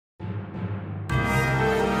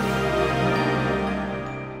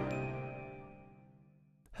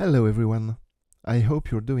Hello everyone, I hope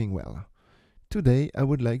you're doing well. Today I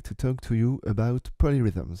would like to talk to you about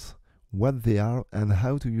polyrhythms, what they are and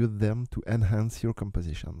how to use them to enhance your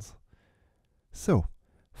compositions. So,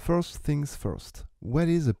 first things first, what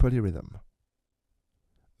is a polyrhythm?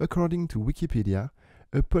 According to Wikipedia,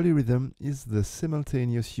 a polyrhythm is the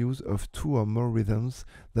simultaneous use of two or more rhythms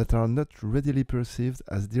that are not readily perceived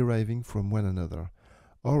as deriving from one another,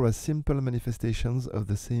 or as simple manifestations of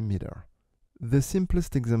the same meter. The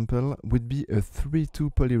simplest example would be a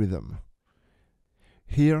 3-2 polyrhythm.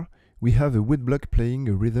 Here, we have a woodblock playing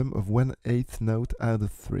a rhythm of 1/8 note out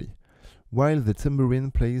of 3, while the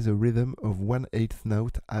tambourine plays a rhythm of 1/8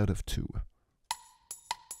 note out of 2.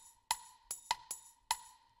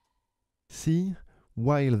 See,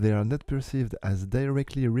 while they are not perceived as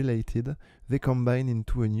directly related, they combine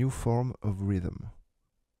into a new form of rhythm.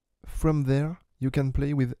 From there, you can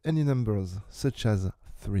play with any numbers, such as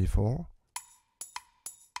 3/4,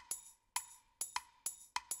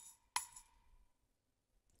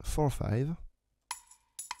 4/5,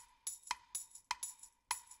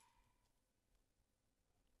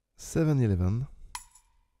 7/11,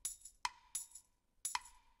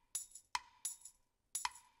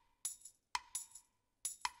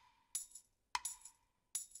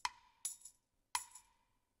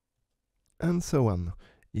 and so on.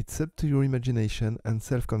 It's up to your imagination and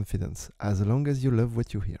self-confidence, as long as you love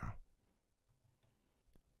what you hear.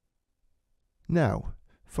 Now,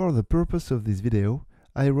 for the purpose of this video,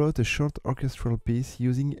 I wrote a short orchestral piece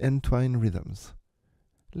using entwined rhythms.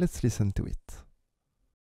 Let's listen to it.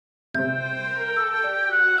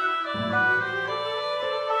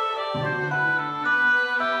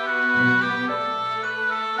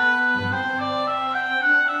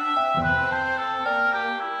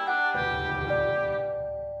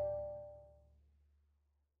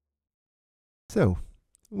 So,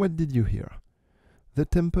 what did you hear? The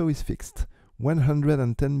tempo is fixed,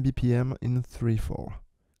 110 BPM in 3/4.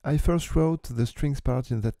 I first wrote the strings part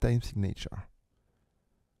in that time signature.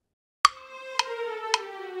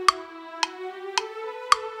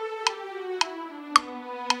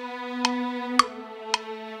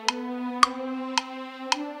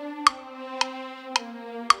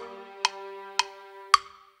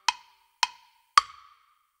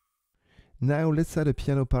 Now let's add a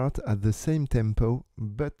piano part at the same tempo,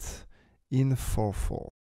 but in 4/4.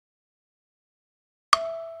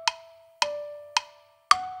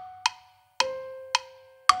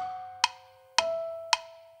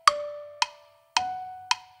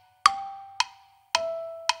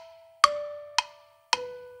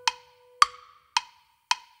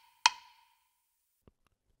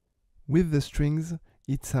 With the strings,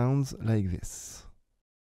 it sounds like this.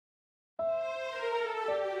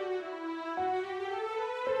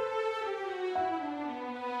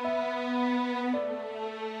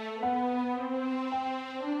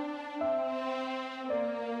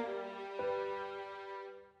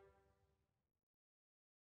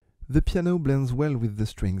 The piano blends well with the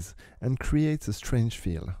strings and creates a strange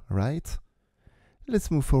feel, right?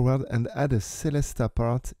 Let's move forward and add a celesta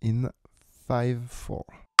part in 5/4.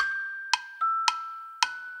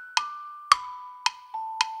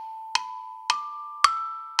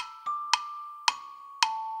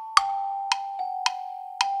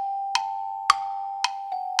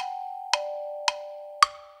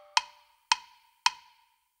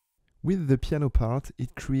 With the piano part,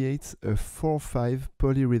 it creates a 4/5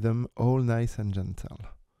 polyrhythm, all nice and gentle.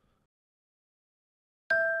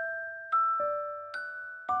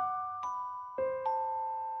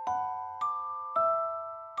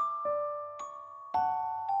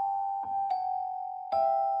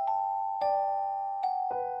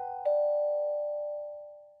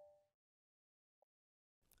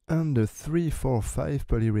 And a 3/4/5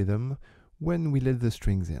 polyrhythm when we let the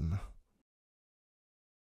strings in.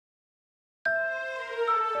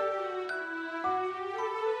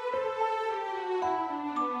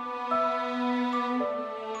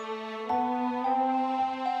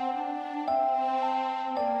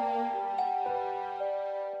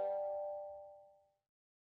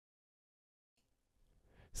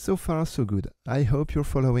 So far so good. I hope you're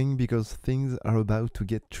following because things are about to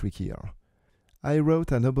get trickier. I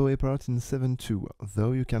wrote an oboe part in 7/2,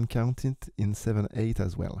 though you can count it in 7/8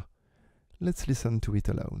 as well. Let's listen to it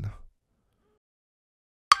alone.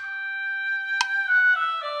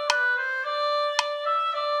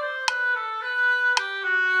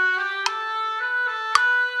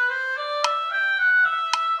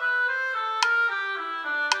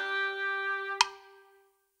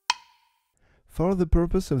 For the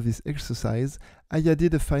purpose of this exercise, I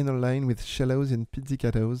added a final line with shallows and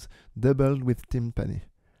pizzicatos, doubled with timpani.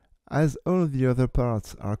 As all the other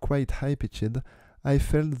parts are quite high-pitched, I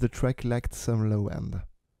felt the track lacked some low end.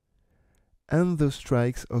 And those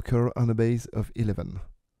strikes occur on a base of 11.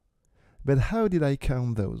 But how did I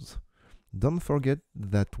count those? Don't forget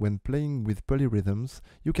that when playing with polyrhythms,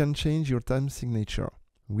 you can change your time signature,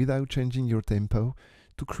 without changing your tempo,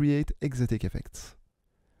 to create exotic effects.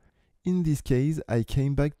 In this case, I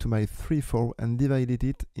came back to my 3/4 and divided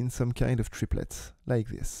it in some kind of triplets, like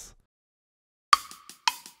this.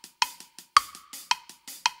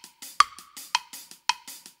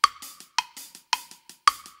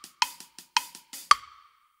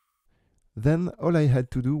 Then all I had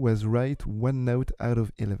to do was write one note out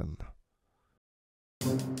of 11.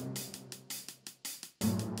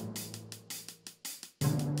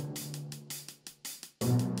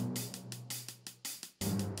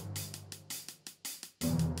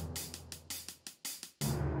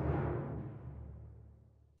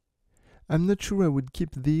 I'm not sure I would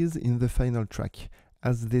keep these in the final track,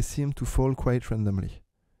 as they seem to fall quite randomly.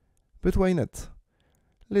 But why not?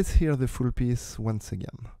 Let's hear the full piece once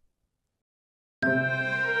again.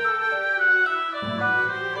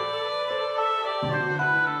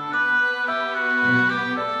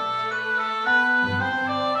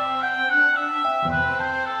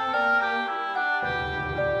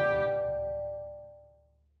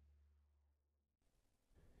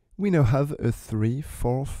 We now have a 3,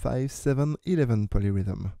 4, 5, 7, 11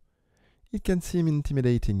 polyrhythm. It can seem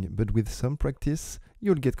intimidating, but with some practice,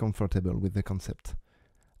 you'll get comfortable with the concept.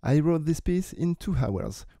 I wrote this piece in 2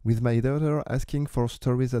 hours, with my daughter asking for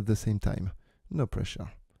stories at the same time. No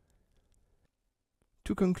pressure.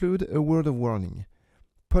 To conclude, a word of warning.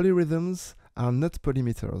 Polyrhythms are not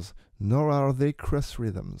polymeters, nor are they cross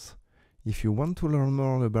rhythms. If you want to learn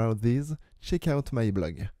more about these, check out my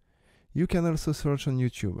blog. You can also search on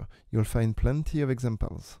YouTube, you'll find plenty of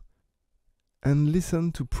examples. And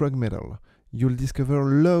listen to prog metal, you'll discover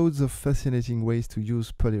loads of fascinating ways to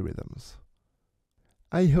use polyrhythms.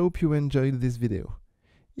 I hope you enjoyed this video.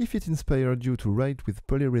 If it inspired you to write with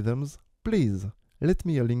polyrhythms, please let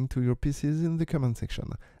me a link to your pieces in the comment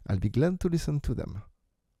section. I'll be glad to listen to them.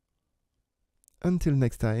 Until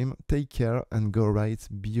next time, take care and go write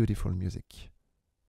beautiful music.